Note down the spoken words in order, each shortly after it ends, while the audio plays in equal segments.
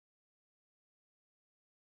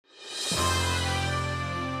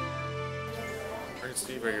All right,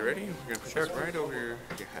 Steve, are you ready? We're going to put this right over your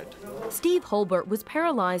head. Steve Holbert was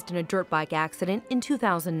paralyzed in a dirt bike accident in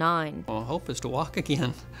 2009. Well, hope is to walk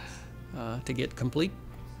again, to get complete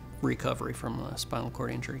recovery from a spinal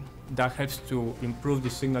cord injury. That helps to improve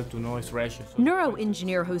the signal-to-noise ratio.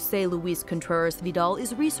 Neuroengineer Jose Luis Contreras-Vidal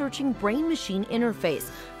is researching brain-machine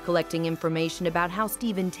interface, collecting information about how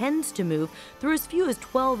Steve intends to move through as few as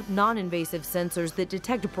 12 non-invasive sensors that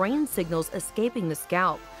detect brain signals escaping the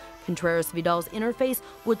scalp. Contreras-Vidal's interface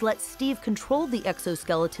would let Steve control the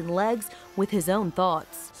exoskeleton legs with his own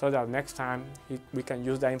thoughts. So that next time we can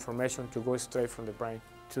use that information to go straight from the brain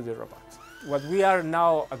to the robot. What we are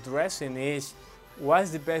now addressing is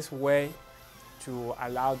what's the best way to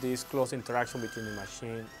allow this close interaction between the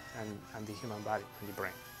machine and the human body and the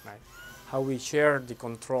brain, right? How we share the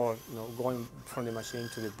control, going from the machine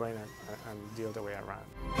to the brain and the other way around.